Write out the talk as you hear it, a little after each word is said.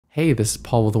Hey, this is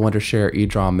Paul with the Wondershare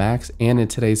Edraw Max, and in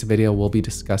today's video, we'll be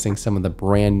discussing some of the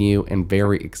brand new and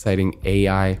very exciting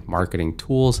AI marketing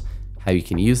tools, how you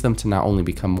can use them to not only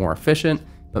become more efficient,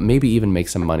 but maybe even make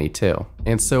some money too.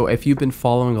 And so if you've been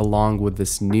following along with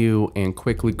this new and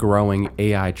quickly growing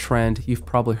AI trend, you've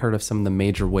probably heard of some of the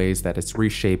major ways that it's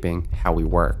reshaping how we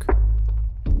work.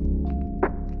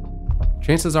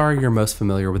 Chances are you're most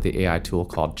familiar with the AI tool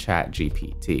called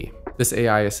ChatGPT. This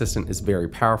AI assistant is very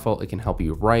powerful. It can help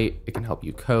you write, it can help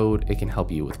you code, it can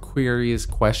help you with queries,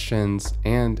 questions,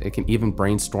 and it can even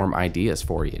brainstorm ideas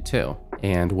for you too.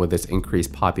 And with its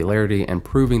increased popularity and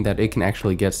proving that it can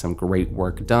actually get some great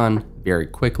work done very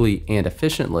quickly and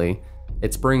efficiently,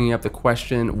 it's bringing up the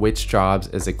question, which jobs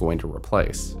is it going to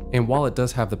replace? And while it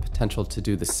does have the potential to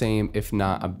do the same, if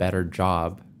not a better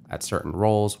job at certain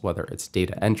roles, whether it's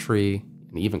data entry,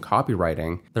 and even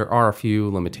copywriting, there are a few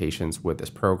limitations with this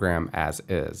program as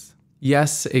is.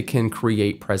 Yes, it can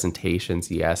create presentations.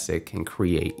 Yes, it can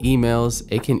create emails.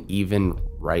 It can even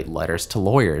write letters to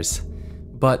lawyers.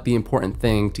 But the important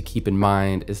thing to keep in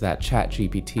mind is that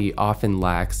ChatGPT often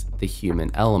lacks the human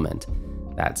element.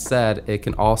 That said, it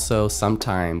can also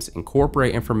sometimes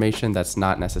incorporate information that's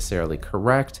not necessarily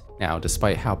correct. Now,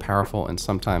 despite how powerful and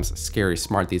sometimes scary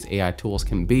smart these AI tools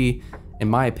can be, in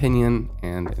my opinion,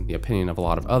 and in the opinion of a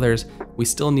lot of others, we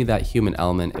still need that human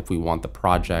element if we want the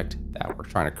project that we're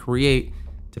trying to create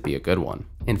to be a good one.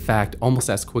 In fact,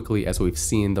 almost as quickly as we've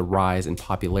seen the rise in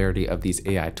popularity of these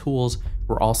AI tools,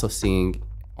 we're also seeing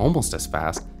almost as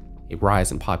fast a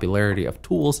rise in popularity of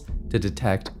tools to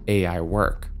detect AI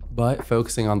work. But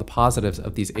focusing on the positives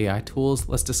of these AI tools,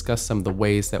 let's discuss some of the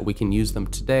ways that we can use them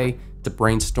today to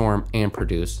brainstorm and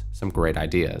produce some great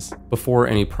ideas. Before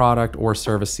any product or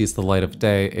service sees the light of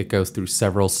day, it goes through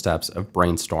several steps of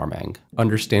brainstorming.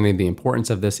 Understanding the importance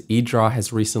of this, Edraw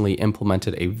has recently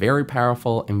implemented a very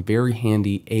powerful and very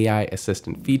handy AI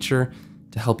assistant feature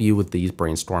to help you with these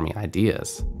brainstorming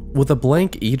ideas. With a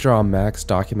blank Edraw Max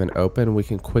document open, we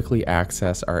can quickly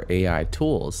access our AI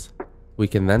tools. We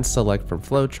can then select from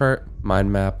flowchart,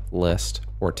 mind map, list,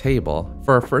 or table.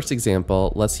 For our first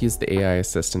example, let's use the AI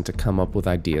assistant to come up with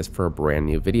ideas for a brand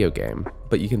new video game.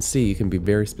 But you can see you can be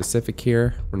very specific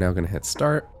here. We're now going to hit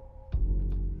start.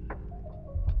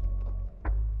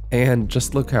 And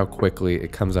just look how quickly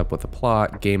it comes up with a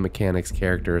plot, game mechanics,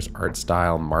 characters, art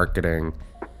style, marketing,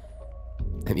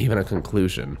 and even a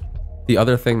conclusion. The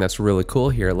other thing that's really cool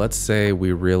here, let's say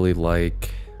we really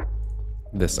like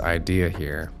this idea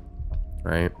here.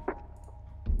 Right?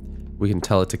 We can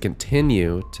tell it to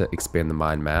continue to expand the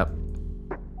mind map.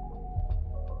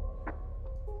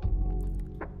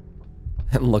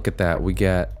 And look at that, we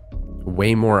get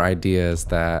way more ideas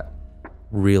that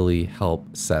really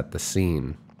help set the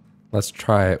scene. Let's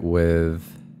try it with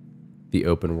the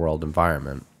open world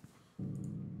environment.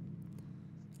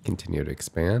 Continue to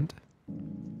expand.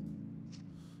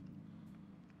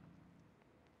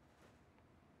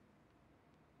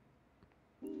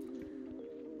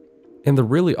 And the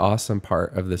really awesome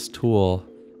part of this tool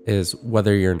is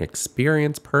whether you're an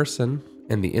experienced person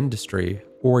in the industry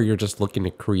or you're just looking to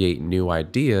create new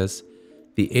ideas,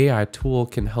 the AI tool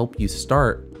can help you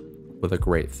start with a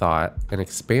great thought and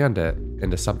expand it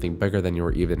into something bigger than you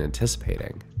were even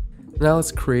anticipating. Now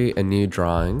let's create a new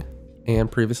drawing.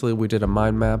 And previously we did a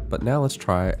mind map, but now let's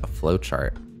try a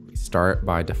flowchart. We start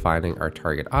by defining our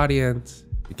target audience,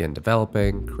 begin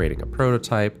developing, creating a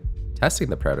prototype,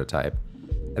 testing the prototype,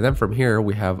 and then from here,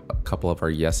 we have a couple of our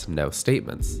yes and no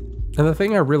statements. And the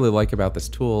thing I really like about this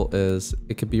tool is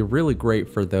it could be really great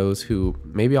for those who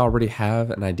maybe already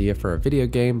have an idea for a video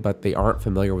game, but they aren't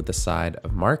familiar with the side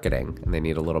of marketing and they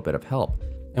need a little bit of help.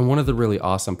 And one of the really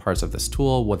awesome parts of this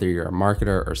tool, whether you're a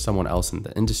marketer or someone else in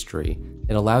the industry,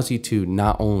 it allows you to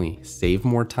not only save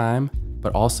more time,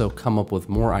 but also come up with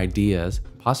more ideas,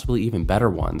 possibly even better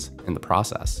ones in the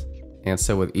process. And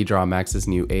so with Edraw Max's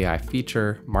new AI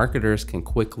feature, marketers can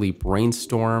quickly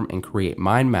brainstorm and create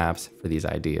mind maps for these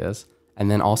ideas, and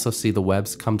then also see the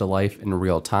webs come to life in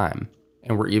real time.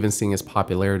 And we're even seeing its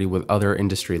popularity with other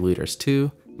industry leaders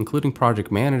too, including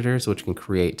project managers, which can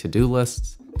create to-do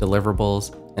lists,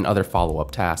 deliverables, and other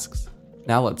follow-up tasks.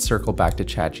 Now let's circle back to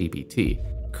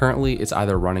ChatGPT. Currently, it's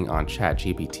either running on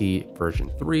ChatGPT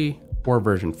version 3 or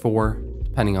version 4,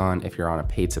 depending on if you're on a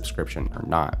paid subscription or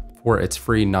not. For its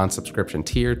free non-subscription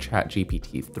tier,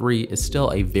 ChatGPT 3 is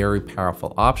still a very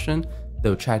powerful option,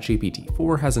 though ChatGPT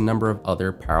 4 has a number of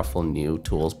other powerful new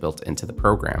tools built into the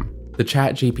program. The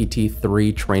ChatGPT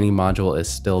 3 training module is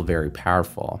still very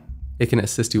powerful. It can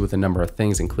assist you with a number of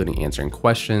things, including answering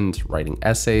questions, writing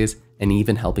essays, and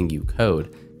even helping you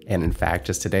code. And in fact,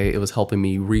 just today, it was helping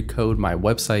me recode my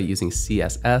website using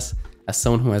CSS, As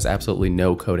someone who has absolutely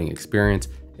no coding experience,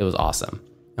 it was awesome.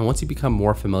 And once you become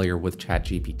more familiar with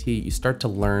ChatGPT, you start to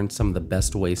learn some of the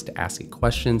best ways to ask it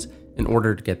questions in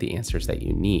order to get the answers that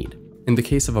you need. In the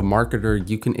case of a marketer,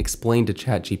 you can explain to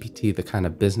ChatGPT the kind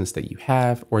of business that you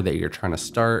have or that you're trying to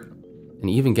start, and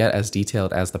even get as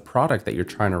detailed as the product that you're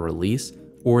trying to release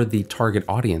or the target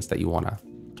audience that you want to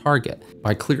target.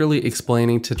 By clearly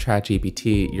explaining to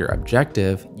ChatGPT your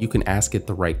objective, you can ask it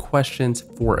the right questions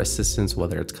for assistance,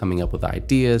 whether it's coming up with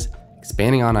ideas,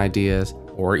 expanding on ideas,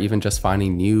 or even just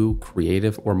finding new,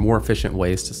 creative, or more efficient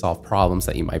ways to solve problems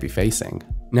that you might be facing.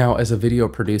 Now, as a video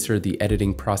producer, the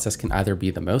editing process can either be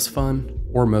the most fun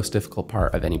or most difficult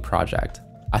part of any project.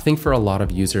 I think for a lot of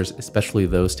users, especially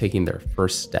those taking their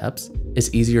first steps,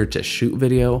 it's easier to shoot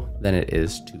video than it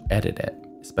is to edit it.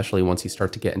 Especially once you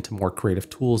start to get into more creative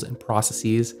tools and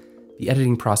processes, the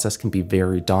editing process can be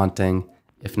very daunting,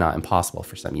 if not impossible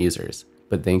for some users.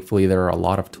 But thankfully, there are a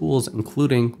lot of tools,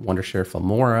 including Wondershare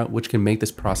Filmora, which can make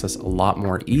this process a lot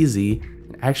more easy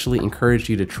and actually encourage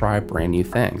you to try brand new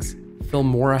things.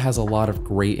 Filmora has a lot of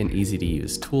great and easy to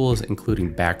use tools,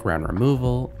 including background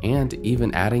removal and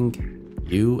even adding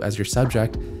you as your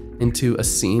subject into a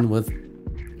scene with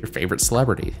your favorite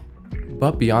celebrity.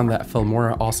 But beyond that,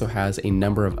 Filmora also has a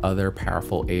number of other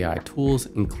powerful AI tools,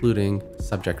 including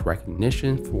subject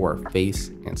recognition for face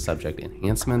and subject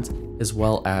enhancements, as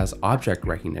well as object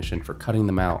recognition for cutting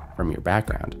them out from your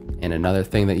background. And another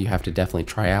thing that you have to definitely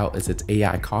try out is its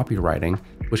AI copywriting,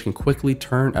 which can quickly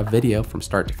turn a video from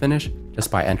start to finish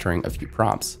just by entering a few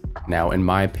prompts. Now, in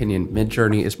my opinion,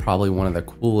 Midjourney is probably one of the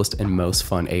coolest and most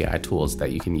fun AI tools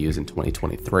that you can use in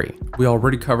 2023. We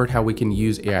already covered how we can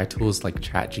use AI tools like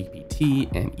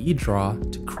ChatGPT and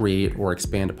Edraw to create or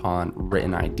expand upon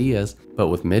written ideas, but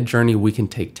with Midjourney, we can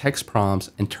take text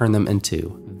prompts and turn them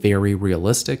into very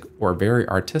realistic or very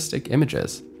artistic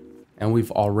images. And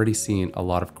we've already seen a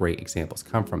lot of great examples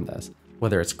come from this,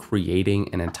 whether it's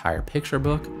creating an entire picture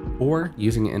book or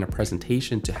using it in a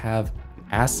presentation to have an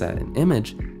asset, an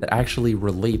image that actually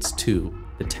relates to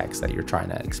the text that you're trying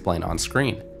to explain on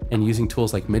screen. And using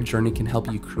tools like Midjourney can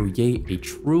help you create a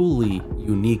truly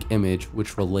unique image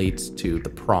which relates to the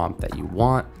prompt that you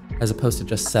want, as opposed to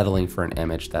just settling for an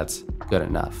image that's good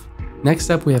enough. Next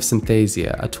up, we have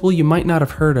Synthesia, a tool you might not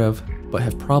have heard of, but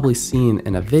have probably seen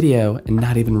in a video and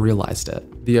not even realized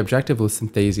it. The objective with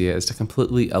Synthesia is to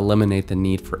completely eliminate the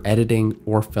need for editing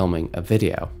or filming a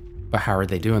video. But how are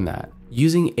they doing that?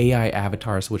 Using AI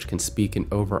avatars which can speak in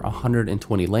over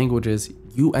 120 languages,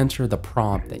 you enter the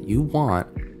prompt that you want,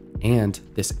 and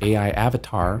this AI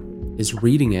avatar is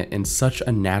reading it in such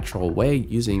a natural way,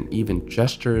 using even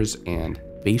gestures and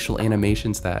facial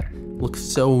animations that look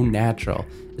so natural.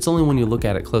 It's only when you look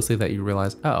at it closely that you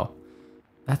realize, oh,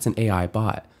 that's an AI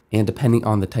bot. And depending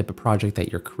on the type of project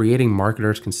that you're creating,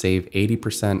 marketers can save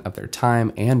 80% of their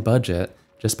time and budget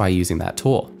just by using that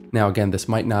tool. Now, again, this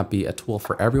might not be a tool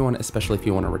for everyone, especially if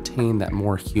you want to retain that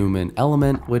more human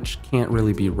element, which can't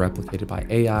really be replicated by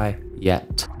AI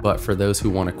yet. But for those who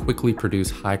want to quickly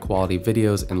produce high quality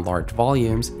videos in large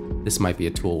volumes, this might be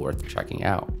a tool worth checking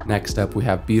out. Next up, we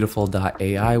have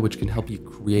Beautiful.ai, which can help you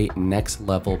create next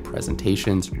level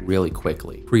presentations really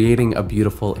quickly. Creating a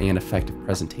beautiful and effective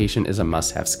presentation is a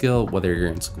must-have skill, whether you're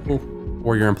in school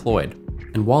or you're employed.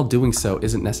 And while doing so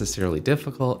isn't necessarily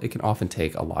difficult, it can often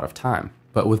take a lot of time.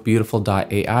 But with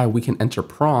Beautiful.ai, we can enter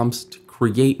prompts to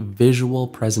create visual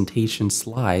presentation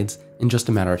slides in just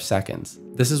a matter of seconds.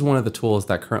 This is one of the tools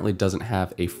that currently doesn't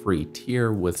have a free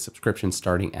tier, with subscriptions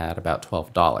starting at about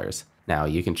 $12. Now,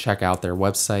 you can check out their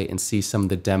website and see some of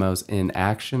the demos in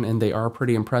action, and they are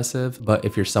pretty impressive. But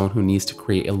if you're someone who needs to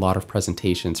create a lot of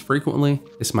presentations frequently,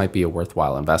 this might be a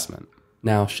worthwhile investment.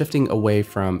 Now, shifting away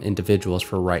from individuals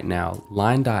for right now,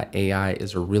 Lyne.ai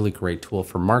is a really great tool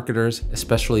for marketers,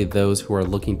 especially those who are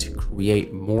looking to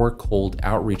create more cold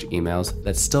outreach emails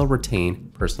that still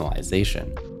retain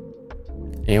personalization.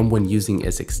 And when using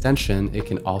its extension, it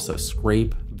can also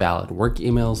scrape valid work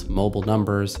emails, mobile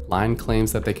numbers. Lyne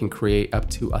claims that they can create up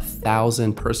to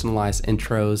 1,000 personalized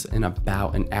intros in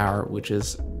about an hour, which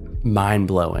is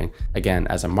mind-blowing. Again,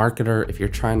 as a marketer, if you're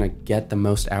trying to get the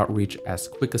most outreach as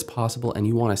quick as possible and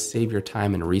you want to save your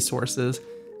time and resources,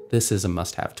 this is a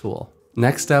must-have tool.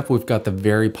 Next up, we've got the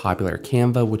very popular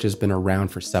Canva, which has been around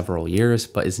for several years,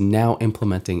 but is now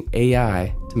implementing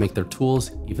AI to make their tools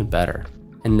even better.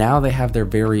 And now they have their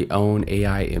very own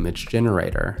AI image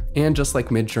generator. And just like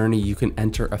Midjourney, you can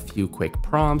enter a few quick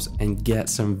prompts and get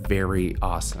some very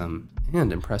awesome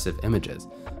and impressive images.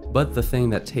 But the thing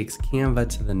that takes Canva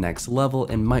to the next level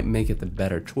and might make it the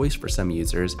better choice for some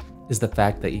users is the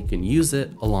fact that you can use it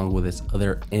along with its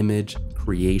other image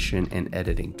creation and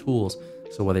editing tools,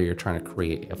 So whether you're trying to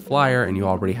create a flyer and you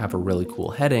already have a really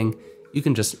cool heading, you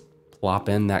can just plop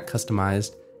in that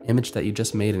customized image that you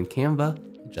just made in Canva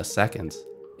in just seconds.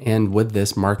 And with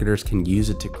this, marketers can use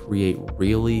it to create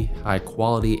really high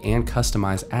quality and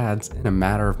customized ads in a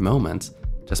matter of moments,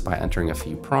 just by entering a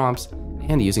few prompts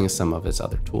and using some of its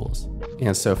other tools.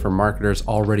 And so for marketers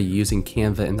already using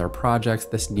Canva in their projects,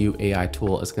 this new AI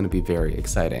tool is going to be very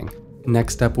exciting.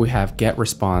 Next up, we have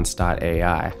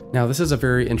GetResponse.ai. Now, this is a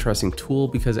very interesting tool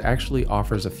because it actually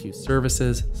offers a few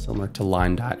services similar to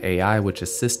Lyne.ai, which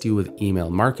assist you with email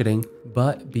marketing.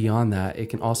 But beyond that, it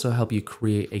can also help you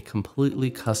create a completely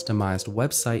customized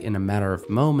website in a matter of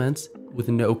moments with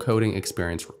no coding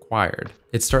experience required.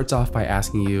 It starts off by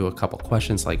asking you a couple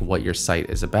questions like what your site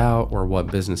is about or what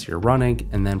business you're running,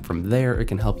 and then from there, it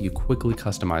can help you quickly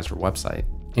customize your website.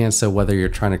 And so whether you're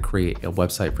trying to create a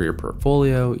website for your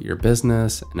portfolio, your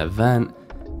business, an event,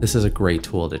 this is a great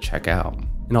tool to check out.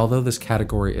 And although this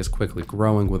category is quickly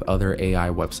growing with other AI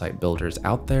website builders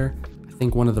out there, I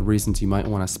think one of the reasons you might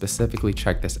want to specifically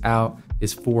check this out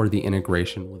is for the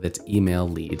integration with its email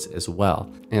leads as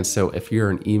well. And so if you're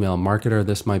an email marketer,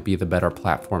 this might be the better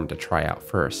platform to try out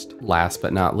first. Last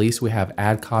but not least, we have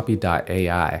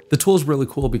Adcopy.ai. The tool is really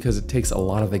cool because it takes a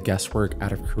lot of the guesswork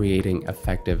out of creating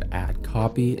effective ad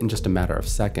copy in just a matter of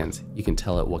seconds. You can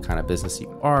tell it what kind of business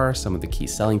you are, some of the key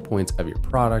selling points of your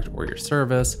product or your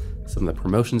service, some of the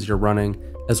promotions you're running,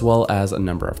 as well as a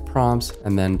number of prompts.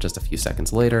 And then just a few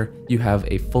seconds later, you have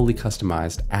a fully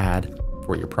customized ad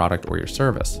for your product or your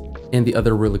service. And the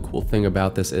other really cool thing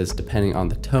about this is depending on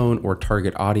the tone or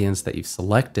target audience that you've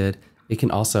selected, it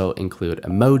can also include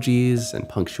emojis and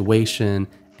punctuation,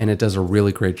 and it does a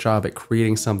really great job at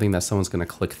creating something that someone's going to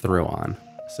click through on.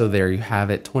 So there you have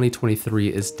it. 2023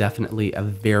 is definitely a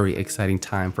very exciting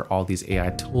time for all these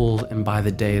AI tools, and by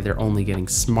the day, they're only getting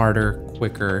smarter,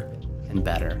 quicker, and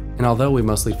better. And although we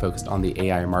mostly focused on the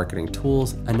AI marketing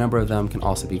tools, a number of them can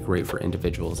also be great for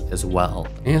individuals as well.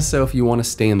 And so if you want to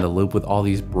stay in the loop with all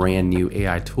these brand new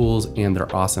AI tools and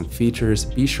their awesome features,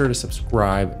 be sure to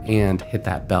subscribe and hit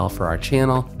that bell for our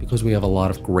channel because we have a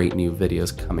lot of great new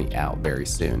videos coming out very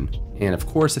soon. And of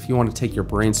course, if you want to take your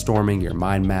brainstorming, your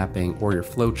mind mapping, or your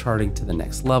flow charting to the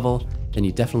next level, then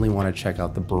you definitely want to check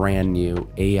out the brand new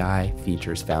AI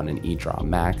features found in Edraw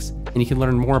Max. And you can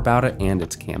learn more about it and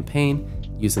its campaign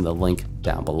using the link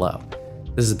down below.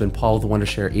 This has been Paul with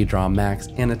Wondershare Edraw Max,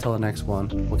 and until the next one,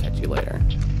 we'll catch you later.